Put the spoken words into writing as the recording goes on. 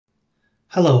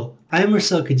Hello, I am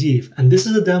Marcel Kadiv, and this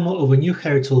is a demo of a new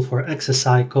hair tool for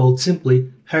XSI called simply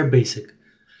Hair.Basic.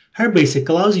 Hair.Basic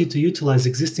allows you to utilize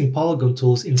existing polygon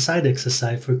tools inside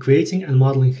XSI for creating and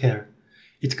modeling hair.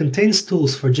 It contains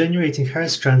tools for generating hair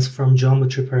strands from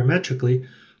geometry parametrically,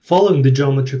 following the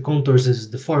geometry contours as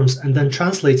it deforms, and then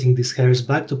translating these hairs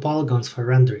back to polygons for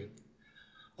rendering.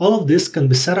 All of this can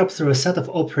be set up through a set of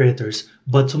operators,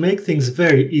 but to make things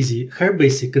very easy,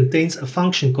 Hair.Basic contains a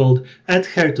function called Add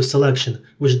Hair to Selection,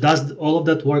 which does all of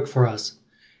that work for us.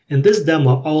 In this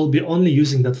demo, I will be only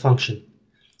using that function.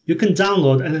 You can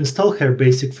download and install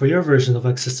Hair.Basic for your version of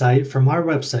XSI from our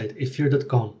website,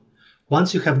 Ephere.com.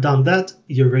 Once you have done that,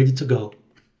 you're ready to go.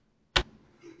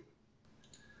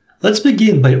 Let's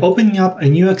begin by opening up a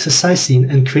new XSI scene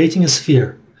and creating a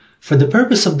sphere. For the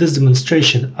purpose of this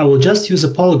demonstration, I will just use a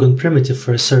polygon primitive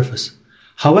for a surface.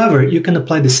 However, you can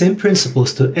apply the same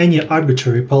principles to any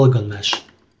arbitrary polygon mesh.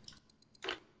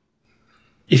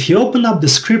 If you open up the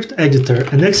script editor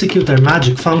and execute our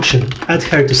magic function, Add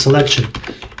Hair to Selection,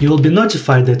 you will be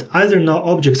notified that either no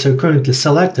objects are currently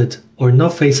selected or no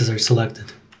faces are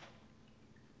selected.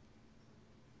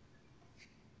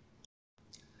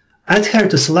 Add Hair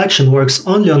to Selection works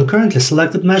only on currently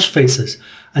selected mesh faces,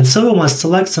 and so we must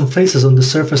select some faces on the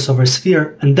surface of our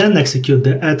sphere and then execute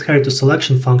the Add Hair to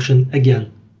Selection function again.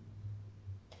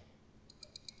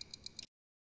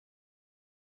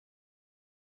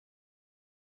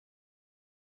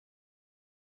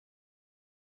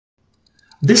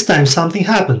 This time something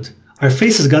happened. Our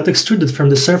faces got extruded from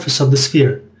the surface of the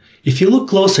sphere. If you look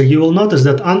closer, you will notice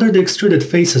that under the extruded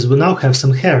faces we now have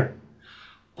some hair.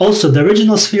 Also, the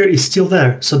original sphere is still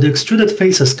there, so the extruded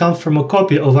faces come from a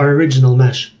copy of our original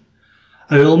mesh.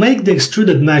 I will make the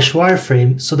extruded mesh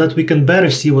wireframe so that we can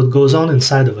better see what goes on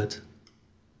inside of it.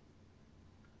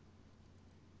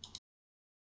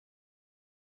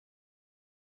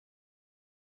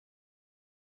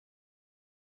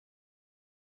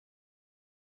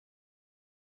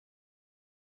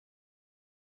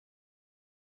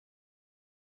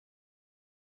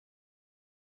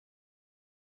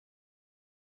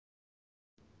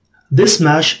 This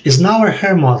mesh is now our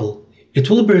hair model. It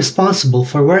will be responsible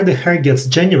for where the hair gets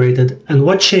generated and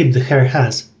what shape the hair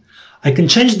has. I can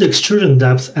change the extrusion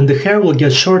depth and the hair will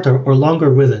get shorter or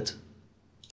longer with it.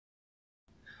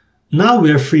 Now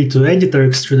we are free to edit our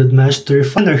extruded mesh to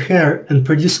refine our hair and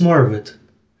produce more of it.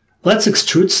 Let's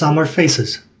extrude some more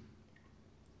faces.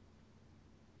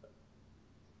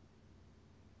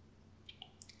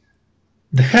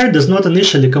 The hair does not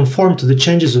initially conform to the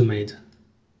changes we made.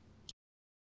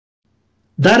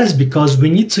 That is because we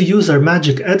need to use our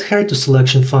magic Add Hair to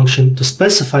Selection function to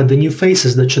specify the new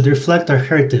faces that should reflect our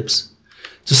hair tips.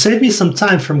 To save me some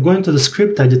time from going to the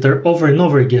script editor over and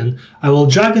over again, I will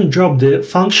drag and drop the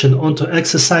function onto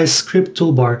XSI's script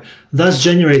toolbar, thus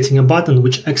generating a button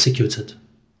which executes it.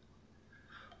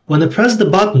 When I press the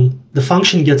button, the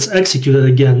function gets executed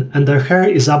again and our hair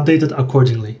is updated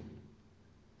accordingly.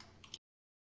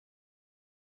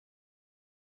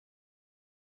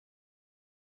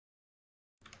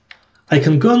 I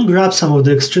can go and grab some of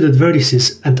the extruded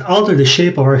vertices and alter the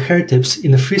shape of our hair tips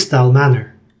in a freestyle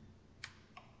manner.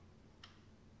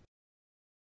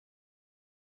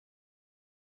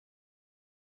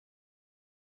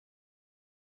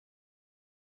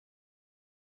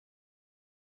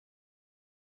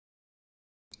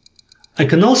 I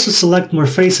can also select more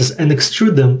faces and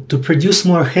extrude them to produce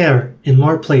more hair in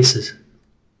more places.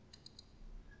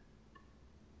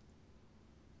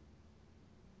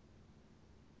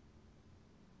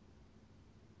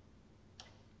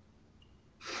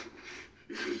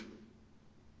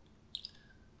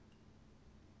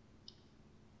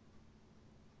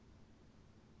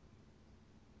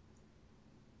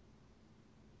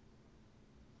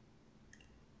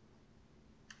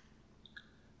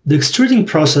 The extruding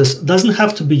process doesn't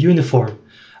have to be uniform.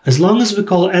 As long as we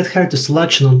call Add Hair to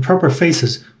Selection on proper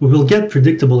faces, we will get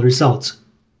predictable results.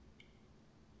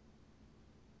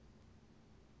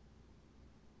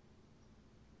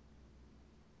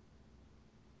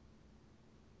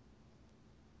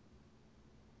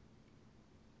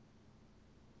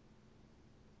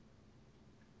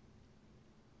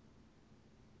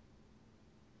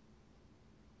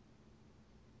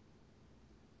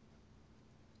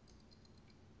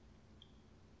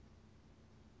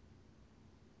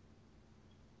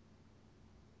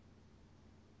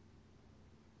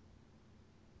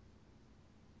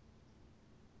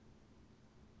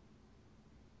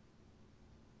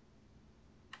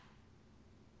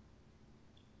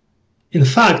 In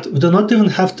fact, we do not even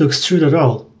have to extrude at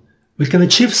all. We can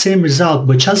achieve same result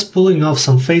by just pulling off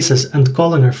some faces and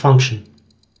calling our function.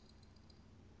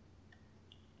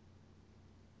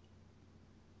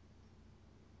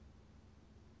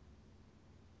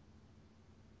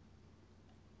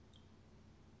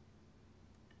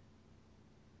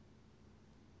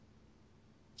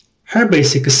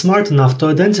 Hair.Basic is smart enough to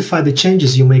identify the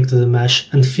changes you make to the mesh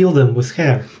and fill them with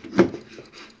hair.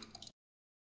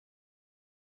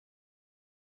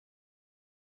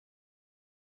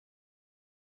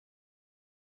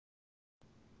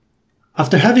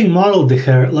 After having modeled the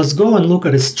hair, let's go and look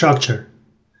at its structure.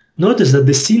 Notice that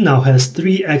the scene now has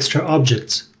 3 extra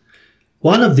objects.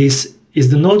 One of these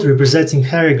is the node representing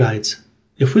hair guides.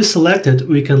 If we select it,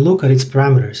 we can look at its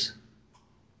parameters.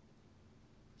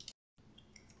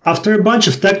 After a bunch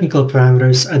of technical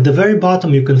parameters, at the very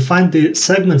bottom you can find the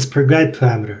segments per guide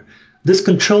parameter. This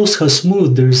controls how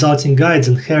smooth the resulting guides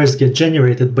and hairs get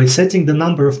generated by setting the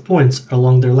number of points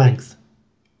along their length.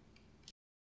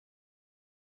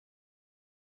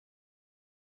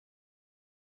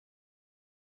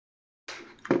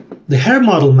 The hair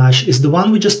model mesh is the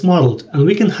one we just modeled, and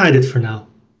we can hide it for now.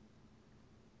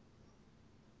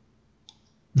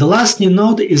 The last new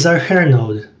node is our hair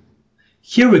node.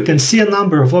 Here we can see a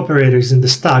number of operators in the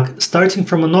stack, starting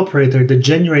from an operator that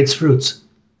generates roots.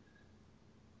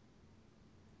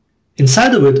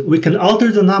 Inside of it, we can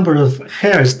alter the number of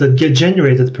hairs that get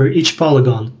generated per each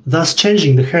polygon, thus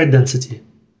changing the hair density.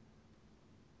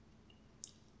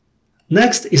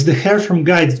 Next is the hair from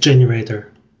guides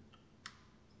generator.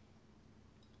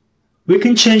 We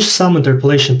can change some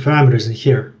interpolation parameters in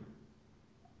here.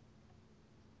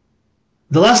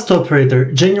 The last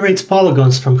operator generates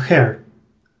polygons from hair.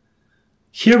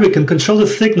 Here we can control the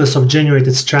thickness of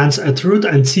generated strands at root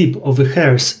and tip of the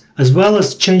hairs, as well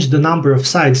as change the number of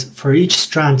sides for each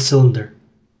strand cylinder.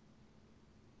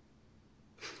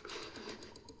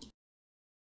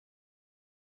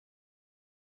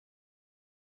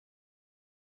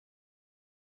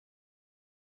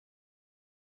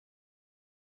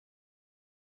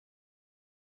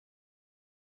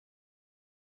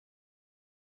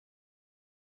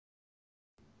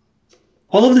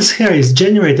 All of this hair is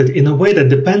generated in a way that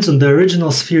depends on the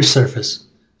original sphere surface.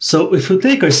 So if we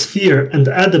take our sphere and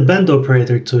add a bend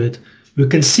operator to it, we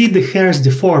can see the hairs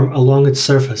deform along its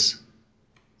surface.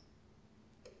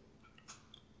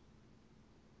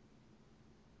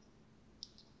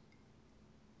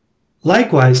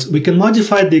 Likewise, we can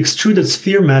modify the extruded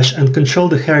sphere mesh and control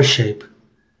the hair shape.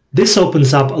 This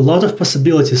opens up a lot of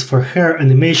possibilities for hair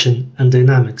animation and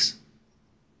dynamics.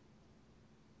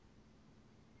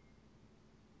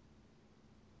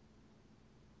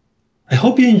 I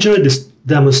hope you enjoyed this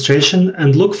demonstration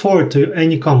and look forward to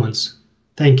any comments.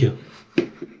 Thank you.